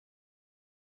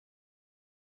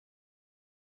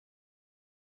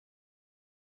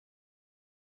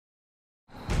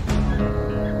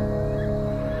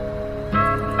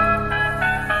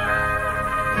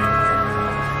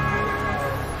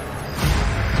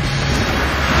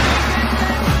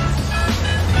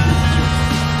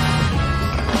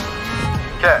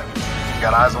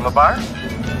got eyes on the buyer?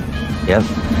 Yep.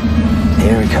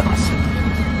 Here he comes.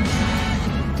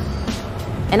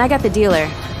 And I got the dealer.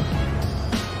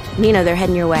 Nino, they're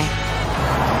heading your way.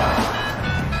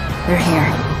 They're here.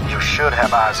 You should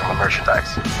have eyes on the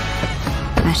merchandise.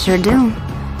 I sure do.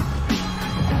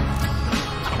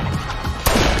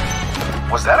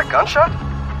 Was that a gunshot?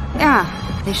 Yeah,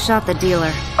 they shot the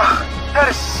dealer. That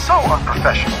is so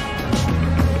unprofessional.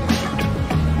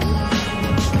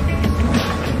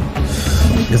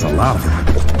 There's a lot of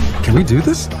them. Can we do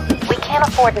this? We can't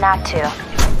afford not to.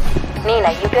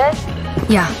 Nina, you good?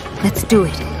 Yeah, let's do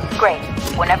it. Great.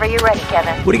 Whenever you're ready,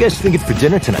 Kevin. What are you guys thinking for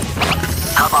dinner tonight?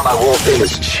 How about my world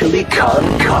famous chili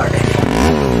con carne?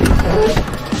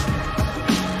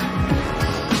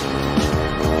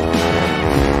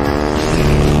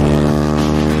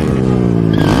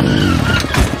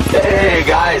 Hey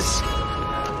guys,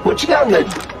 what you got in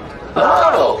the...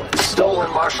 Oh, stolen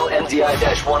Marshall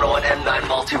MDI-101 M9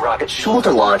 multi-rocket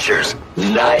shoulder launchers.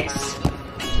 Nice.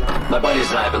 My buddies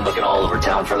and I have been looking all over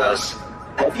town for those.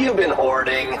 Have you been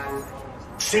hoarding?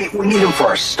 See, we need them for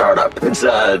our startup. It's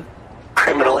a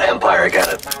criminal empire kind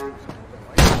of...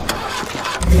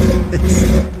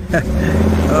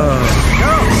 Go!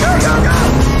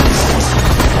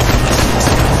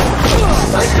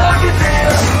 I stuck it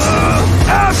there!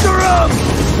 After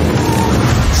him!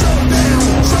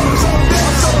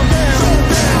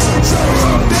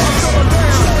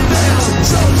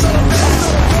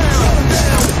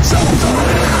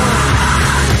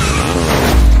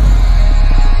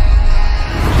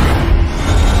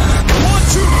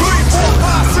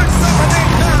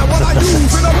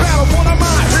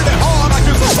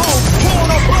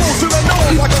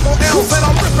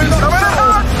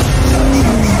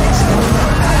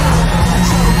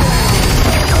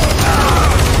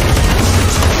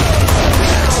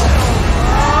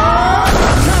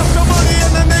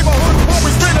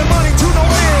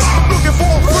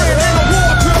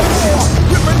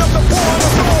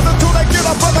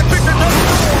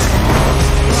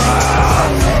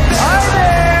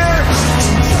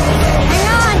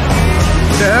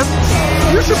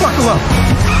 You should buckle up.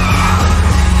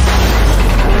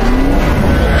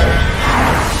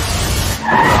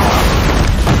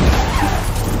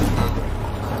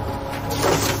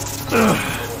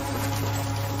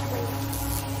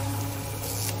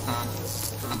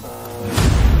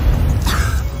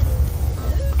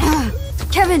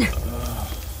 Kevin!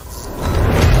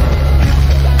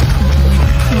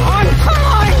 Come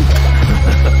on!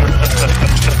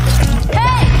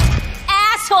 Hey!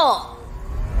 Asshole!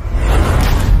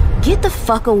 Get the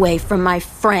fuck away from my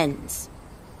friends.